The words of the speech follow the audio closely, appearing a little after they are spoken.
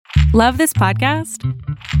Love this podcast?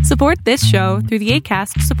 Support this show through the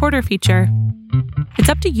Acast supporter feature. It's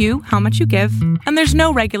up to you how much you give, and there's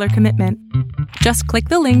no regular commitment. Just click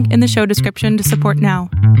the link in the show description to support now.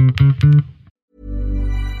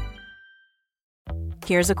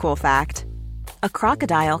 Here's a cool fact. A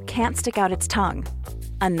crocodile can't stick out its tongue.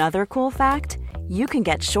 Another cool fact, you can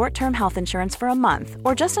get short-term health insurance for a month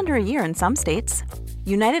or just under a year in some states.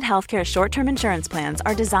 United Healthcare short-term insurance plans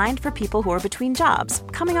are designed for people who are between jobs,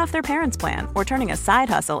 coming off their parents' plan, or turning a side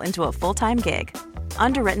hustle into a full-time gig.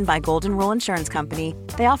 Underwritten by Golden Rule Insurance Company,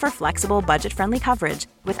 they offer flexible, budget-friendly coverage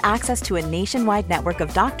with access to a nationwide network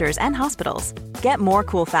of doctors and hospitals. Get more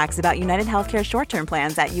cool facts about United Healthcare short-term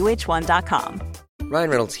plans at uh1.com. Ryan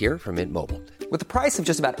Reynolds here from Mint Mobile. With the price of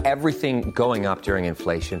just about everything going up during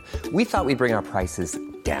inflation, we thought we'd bring our prices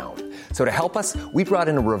down. So to help us, we brought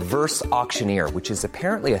in a reverse auctioneer, which is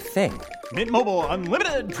apparently a thing. Mint Mobile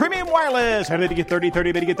Unlimited Premium Wireless. How to get 30,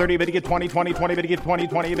 30, bit to get 30, bit to get 20, 20, 20, bit to get 20,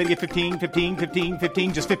 20, bit to get 15, 15, 15,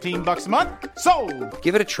 15, just $15 a month? Sold!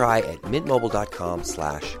 Give it a try at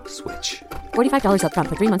mintmobile.com/switch. $45 up front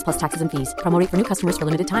for 3 months plus taxes and fees. Promo rate for new customers for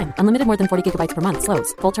limited time. Unlimited more than 40 gigabytes per month.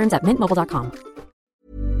 Slows full terms at mintmobile.com.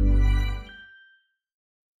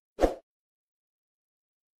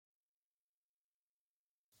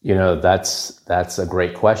 You know, that's a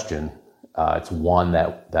great question. It's one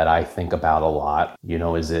that I think about a lot. You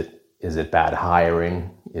know, is it bad hiring?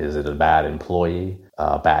 Is it a bad employee?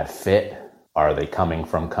 Bad fit? Are they coming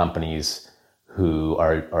from companies who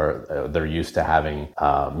are they're used to having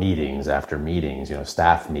meetings after meetings? You know,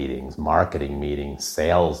 staff meetings, marketing meetings,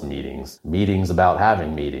 sales meetings, meetings about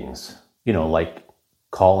having meetings. You know, like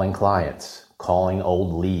calling clients, calling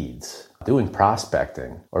old leads, doing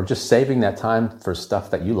prospecting, or just saving that time for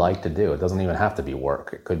stuff that you like to do. It doesn't even have to be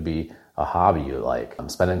work. It could be a hobby you like,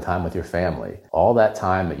 spending time with your family. All that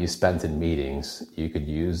time that you spent in meetings, you could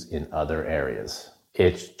use in other areas.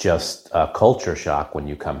 It's just a culture shock when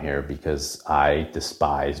you come here because I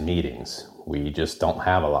despise meetings. We just don't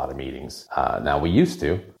have a lot of meetings. Now we used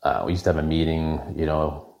to. We used to have a meeting, you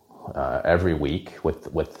know, every week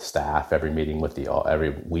with staff, every week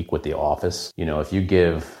with the office. You know, if you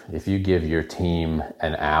give your team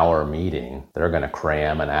an hour meeting, they're going to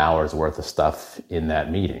cram an hour's worth of stuff in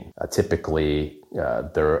that meeting. Typically,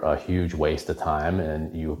 they're a huge waste of time,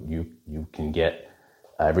 and you can get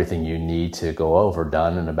everything you need to go over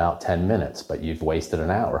done in about 10 minutes, but you've wasted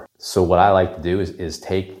an hour. So what I like to do is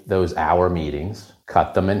take those hour meetings,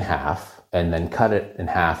 cut them in half, and then cut it in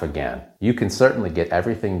half again. You can certainly get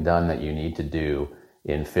everything done that you need to do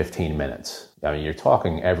in 15 minutes. I mean, you're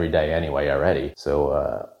talking every day anyway already. So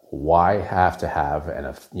why have to have an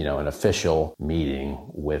official meeting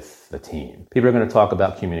with the team? People are going to talk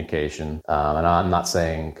about communication, and I'm not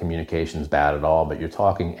saying communication is bad at all, but you're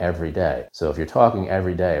talking every day. So if you're talking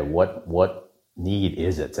every day, what need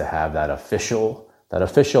is it to have that official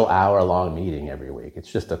hour-long meeting every week? It's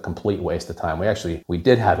just a complete waste of time. We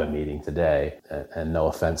did have a meeting today, and no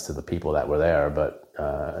offense to the people that were there, but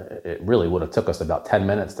it really would have took us about 10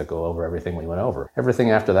 minutes to go over everything we went over.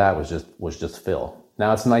 Everything after that was just fill.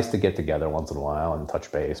 Now, it's nice to get together once in a while and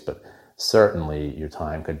touch base, but certainly your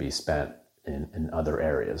time could be spent in other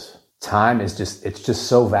areas. Time it's just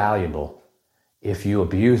so valuable. If you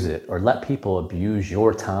abuse it or let people abuse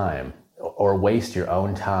your time, or waste your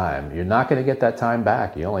own time, you're not going to get that time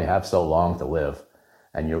back. You only have so long to live,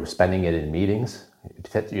 and you're spending it in meetings.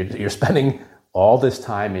 You're spending all this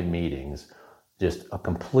time in meetings, just a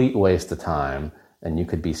complete waste of time, and you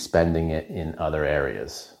could be spending it in other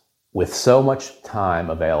areas. With so much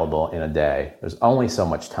time available in a day, there's only so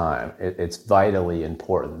much time. It's vitally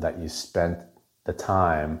important that you spend the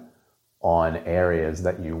time on areas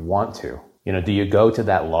that you want to. You know, do you go to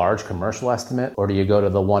that large commercial estimate, or do you go to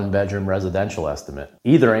the 1-bedroom residential estimate?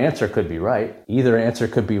 Either answer could be right. Either answer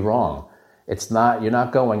could be wrong. You're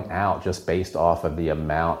not going out just based off of the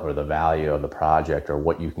amount or the value of the project or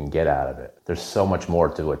what you can get out of it. There's so much more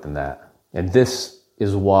to it than that. And this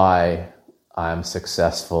is why I'm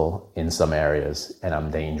successful in some areas and I'm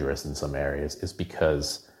dangerous in some areas, is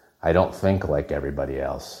because I don't think like everybody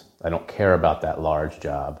else. I don't care about that large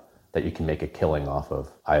job that you can make a killing off of.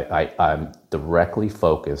 I'm directly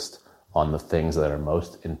focused on the things that are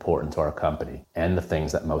most important to our company and the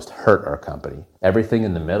things that most hurt our company. Everything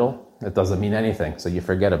in the middle, it doesn't mean anything, so you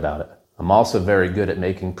forget about it. I'm also very good at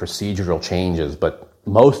making procedural changes, but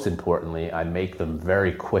most importantly, I make them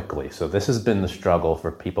very quickly. So this has been the struggle for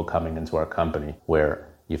people coming into our company, where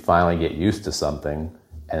you finally get used to something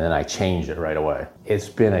and then I change it right away. It's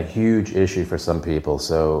been a huge issue for some people.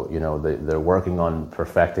 So, you know, they're working on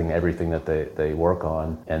perfecting everything that they work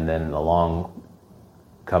on, and then along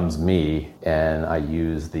becomes me, and I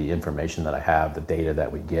use the information that I have, the data that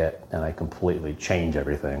we get, and I completely change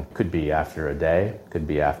everything. Could be after a day, could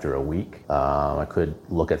be after a week. I could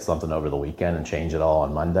look at something over the weekend and change it all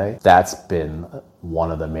on Monday. That's been one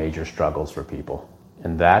of the major struggles for people.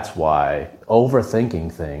 And that's why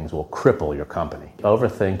overthinking things will cripple your company.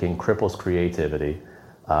 Overthinking cripples creativity,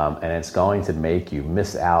 and it's going to make you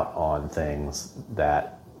miss out on things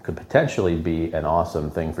that could potentially be an awesome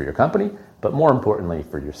thing for your company, but more importantly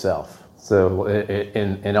for yourself. So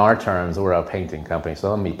in our terms, we're a painting company, so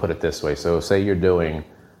let me put it this way. So say you're doing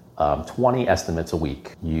 20 estimates a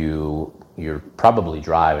week. You're probably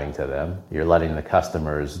driving to them. You're letting the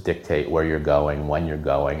customers dictate where you're going, when you're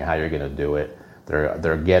going, how you're going to do it.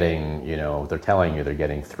 They're getting, they're telling you they're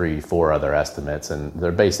getting 3-4 other estimates, and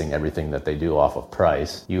they're basing everything that they do off of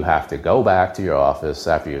price. You have to go back to your office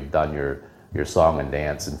after you've done your song and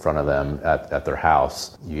dance in front of them at their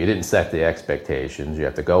house. You didn't set the expectations. You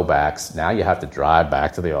have to go back. Now you have to drive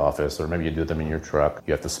back to the office, or maybe you do them in your truck.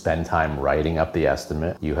 You have to spend time writing up the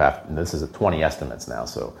estimate. This is 20 estimates now,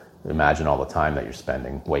 so imagine all the time that you're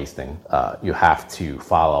wasting. You have to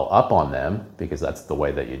follow up on them because that's the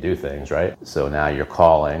way that you do things, right? So now you're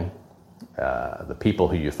calling the people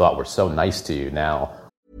who you thought were so nice to you now.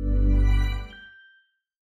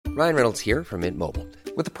 Ryan Reynolds here from Mint Mobile.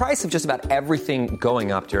 With the price of just about everything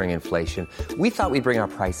going up during inflation, we thought we'd bring our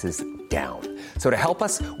prices down. So to help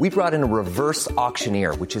us, we brought in a reverse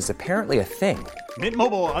auctioneer, which is apparently a thing. Mint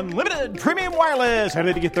Mobile Unlimited Premium Wireless. How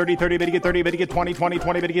to get 30, 30, bit to get 30, bit to get 20, 20,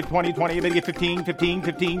 20, bit to get 20, 20, bit to get 15, 15,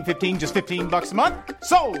 15, 15, just $15 a month?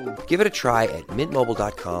 Sold! Give it a try at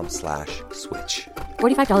mintmobile.com/switch.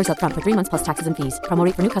 $45 up front for 3 months plus taxes and fees. Promo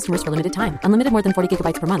rate for new customers for limited time. Unlimited more than 40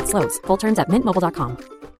 gigabytes per month. Slows full terms at mintmobile.com.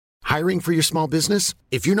 Hiring for your small business?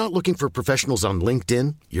 If you're not looking for professionals on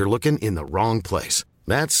LinkedIn, you're looking in the wrong place.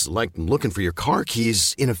 That's like looking for your car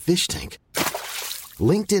keys in a fish tank.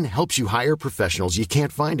 LinkedIn helps you hire professionals you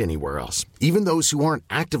can't find anywhere else, even those who aren't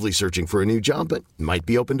actively searching for a new job but might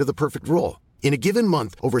be open to the perfect role. In a given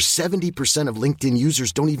month, over 70% of LinkedIn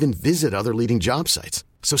users don't even visit other leading job sites.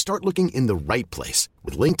 So start looking in the right place.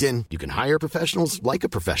 With LinkedIn, you can hire professionals like a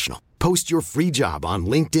professional. Post your free job on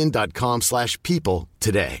linkedin.com/people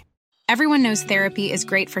today. Everyone knows therapy is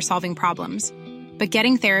great for solving problems, but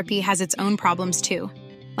getting therapy has its own problems too,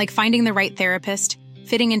 like finding the right therapist,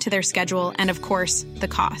 fitting into their schedule, and of course, the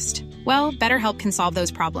cost. Well, BetterHelp can solve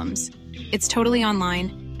those problems. It's totally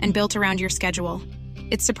online and built around your schedule.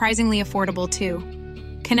 It's surprisingly affordable too.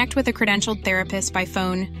 Connect with a credentialed therapist by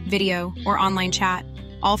phone, video, or online chat,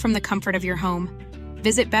 all from the comfort of your home.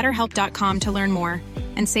 Visit BetterHelp.com to learn more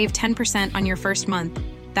and save 10% on your first month.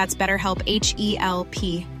 That's BetterHelp,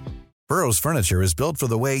 H-E-L-P. Burrow's furniture is built for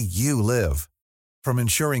the way you live. From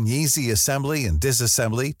ensuring easy assembly and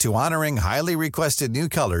disassembly to honoring highly requested new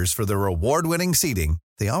colors for their award-winning seating,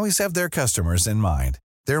 they always have their customers in mind.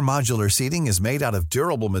 Their modular seating is made out of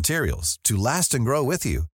durable materials to last and grow with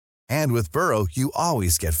you. And with Burrow, you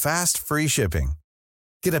always get fast, free shipping.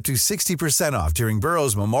 Get up to 60% off during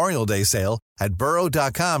Burrow's Memorial Day sale at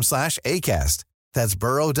burrow.com/ACAST. That's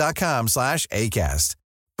burrow.com/ACAST.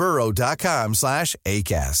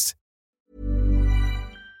 burrow.com/ACAST.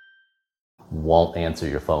 Won't answer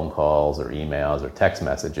your phone calls or emails or text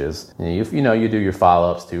messages. And you do your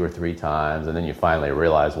follow-ups 2 or 3 times, and then you finally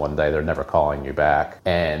realize one day they're never calling you back.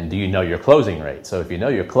 And do you know your closing rate? So if you know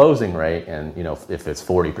your closing rate, and if it's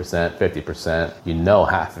 40%, 50%,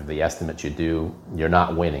 half of the estimates you do, you're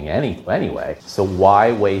not winning anyway. So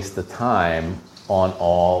why waste the time on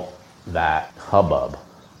all that hubbub?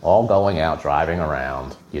 All going out, driving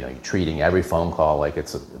around, you're treating every phone call like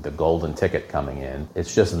it's the golden ticket coming in.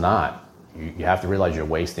 It's just not. You have to realize you're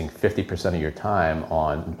wasting 50% of your time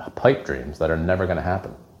on pipe dreams that are never going to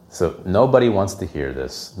happen. So nobody wants to hear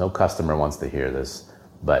this. No customer wants to hear this.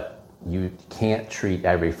 But you can't treat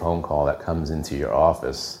every phone call that comes into your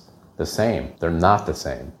office the same. They're not the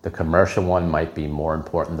same. The commercial one might be more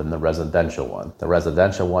important than the residential one. The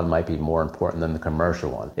residential one might be more important than the commercial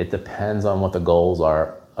one. It depends on what the goals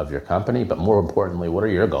are of your company, but more importantly, what are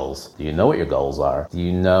your goals? Do you know what your goals are? Do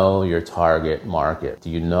you know your target market? Do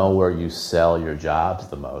you know where you sell your jobs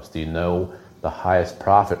the most? Do you know the highest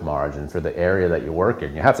profit margin for the area that you work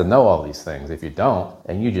in? You have to know all these things. If you don't,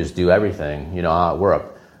 and you just do everything,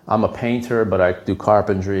 I'm a painter, but I do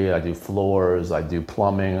carpentry, I do floors, I do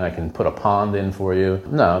plumbing, I can put a pond in for you.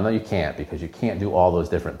 No, you can't, because you can't do all those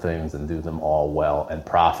different things and do them all well and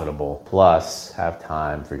profitable, plus have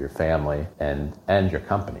time for your family and your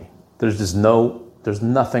company. There's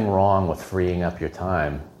nothing wrong with freeing up your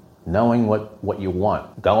time, knowing what you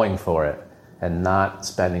want, going for it, and not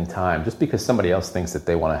spending time just because somebody else thinks that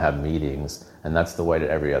they want to have meetings and that's the way that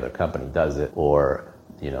every other company does it, or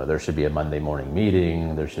there should be a Monday morning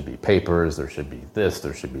meeting, there should be papers, there should be this,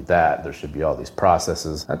 there should be that, there should be all these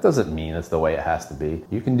processes. That doesn't mean it's the way it has to be.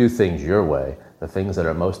 You can do things your way, the things that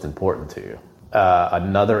are most important to you.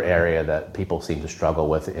 Another area that people seem to struggle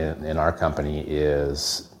with in our company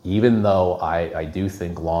is, even though I do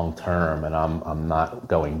think long term and I'm not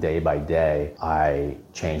going day by day, I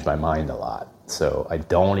change my mind a lot. So I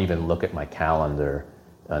don't even look at my calendar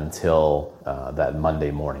until that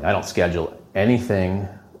Monday morning. I don't schedule anything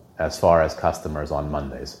as far as customers on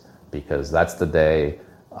Mondays, because that's the day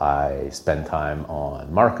I spend time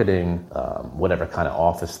on marketing, whatever kind of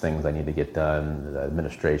office things I need to get done,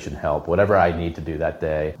 administration help, whatever I need to do that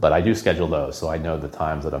day. But I do schedule those, so I know the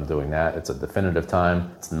times that I'm doing that. It's a definitive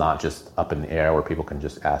time. It's not just up in the air where people can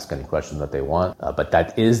just ask any questions that they want. But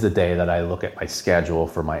that is the day that I look at my schedule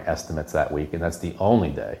for my estimates that week, and that's the only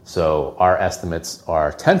day. So our estimates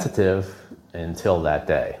are tentative until that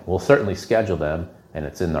day. We'll certainly schedule them, and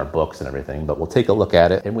it's in our books and everything, but we'll take a look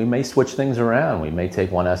at it, and we may switch things around. We may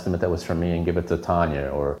take one estimate that was from me and give it to Tanya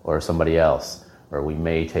or somebody else, or we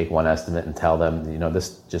may take one estimate and tell them,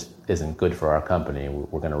 this just isn't good for our company.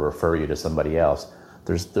 We're going to refer you to somebody else.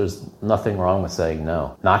 There's nothing wrong with saying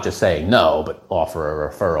no. Not just saying no, but offer a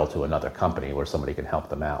referral to another company where somebody can help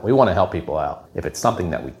them out. We want to help people out. If it's something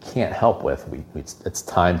that we can't help with, it's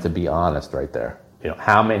time to be honest right there.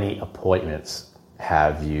 How many appointments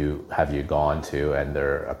have you gone to and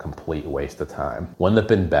they're a complete waste of time? Wouldn't it have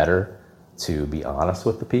been better to be honest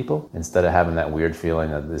with the people instead of having that weird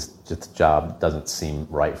feeling that this job doesn't seem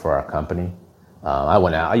right for our company?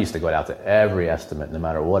 I used to go out to every estimate, no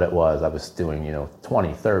matter what it was. I was doing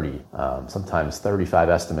 20, 30, sometimes 35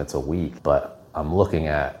 estimates a week, but I'm looking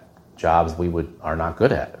at jobs we are not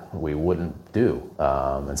good at, we wouldn't do.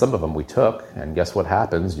 And some of them we took, and guess what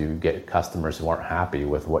happens? You get customers who aren't happy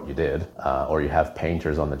with what you did, or you have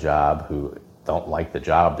painters on the job who don't like the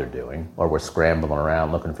job they're doing, or we're scrambling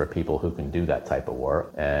around looking for people who can do that type of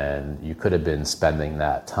work. And you could have been spending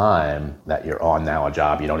that time that you're on now, a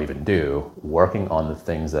job you don't even do, working on the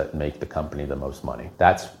things that make the company the most money.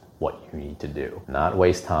 That's what you need to do. Not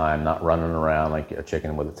waste time, not running around like a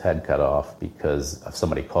chicken with its head cut off because if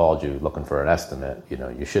somebody called you looking for an estimate.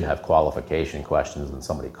 You should have qualification questions when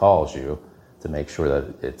somebody calls you to make sure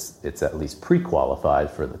that it's at least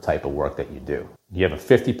pre-qualified for the type of work that you do. You have a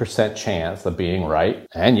 50% chance of being right,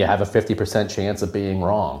 and you have a 50% chance of being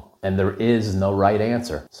wrong. And there is no right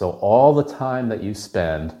answer. So all the time that you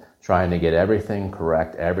spend trying to get everything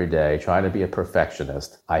correct every day, trying to be a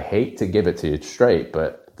perfectionist, I hate to give it to you straight,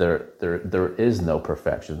 but there is no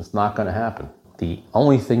perfection. It's not going to happen. The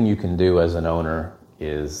only thing you can do as an owner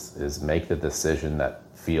is make the decision that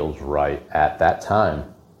feels right at that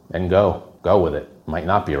time and go with it. It might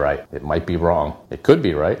not be right. It might be wrong. It could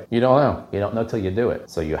be right. You don't know. You don't know till you do it.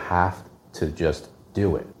 So you have to just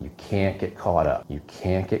do it. You can't get caught up. You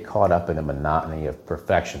can't get caught up in a monotony of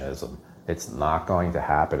perfectionism. It's not going to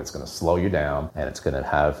happen. It's going to slow you down, and it's going to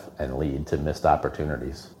have and lead to missed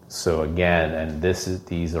opportunities. So again, and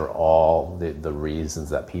these are all the reasons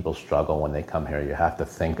that people struggle when they come here. You have to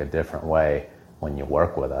think a different way when you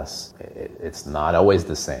work with us. It's not always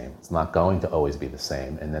the same. It's not going to always be the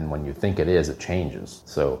same. And then when you think it is, it changes.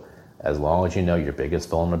 So as long as you know your biggest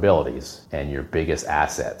vulnerabilities and your biggest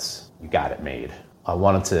assets, you got it made. I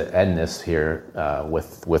wanted to end this here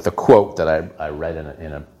with a quote that I read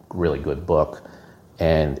in a really good book.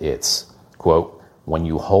 And it's, quote, "When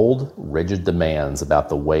you hold rigid demands about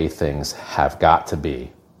the way things have got to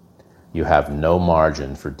be, you have no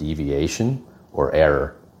margin for deviation or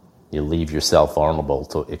error. You leave yourself vulnerable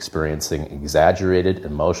to experiencing exaggerated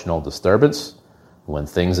emotional disturbance when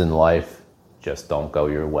things in life just don't go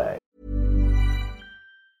your way."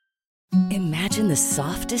 Imagine the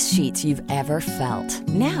softest sheets you've ever felt.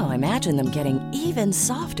 Now imagine them getting even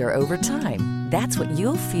softer over time. That's what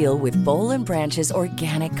you'll feel with Boll & Branch's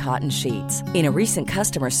organic cotton sheets. In a recent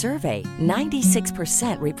customer survey,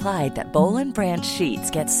 96% replied that Boll & Branch sheets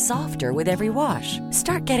get softer with every wash.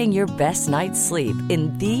 Start getting your best night's sleep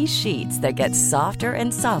in these sheets that get softer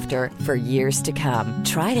and softer for years to come.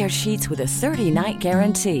 Try their sheets with a 30-night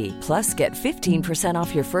guarantee. Plus, get 15%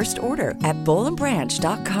 off your first order at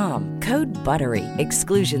bollandbranch.com. Code BUTTERY.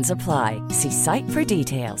 Exclusions apply. See site for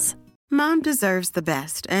details. Mom deserves the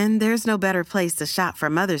best, and there's no better place to shop for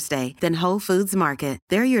Mother's Day than Whole Foods Market.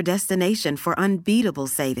 They're your destination for unbeatable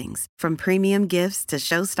savings, from premium gifts to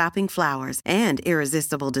show-stopping flowers and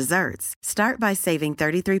irresistible desserts. Start by saving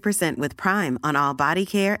 33% with Prime on all body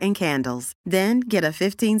care and candles. Then get a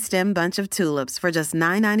 15-stem bunch of tulips for just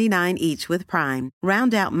 $9.99 each with Prime.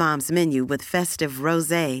 Round out Mom's menu with festive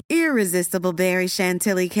rosé, irresistible berry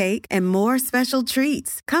chantilly cake, and more special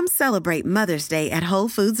treats. Come celebrate Mother's Day at Whole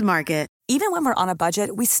Foods Market. Even when we're on a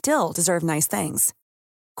budget, we still deserve nice things.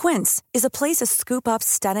 Quince is a place to scoop up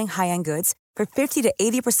stunning high-end goods for 50 to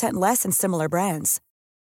 80% less than similar brands.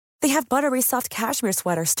 They have buttery soft cashmere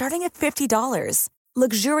sweaters starting at $50,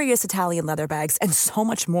 luxurious Italian leather bags, and so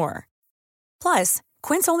much more. Plus,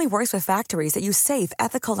 Quince only works with factories that use safe,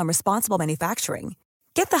 ethical, and responsible manufacturing.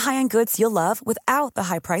 Get the high-end goods you'll love without the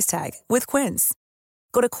high price tag with Quince.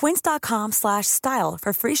 Go to quince.com/style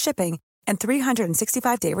for free shipping and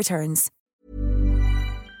 365-day returns.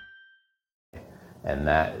 And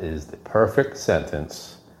that is the perfect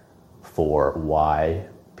sentence for why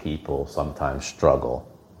people sometimes struggle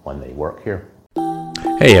when they work here.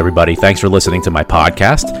 Hey everybody, thanks for listening to my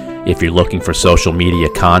podcast. If you're looking for social media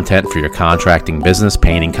content for your contracting business,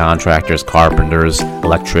 painting contractors, carpenters,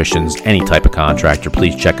 electricians, any type of contractor,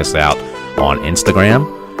 please check us out on Instagram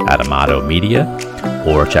at Amato Media,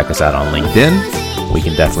 or check us out on LinkedIn. We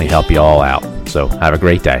can definitely help you all out. So have a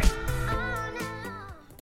great day.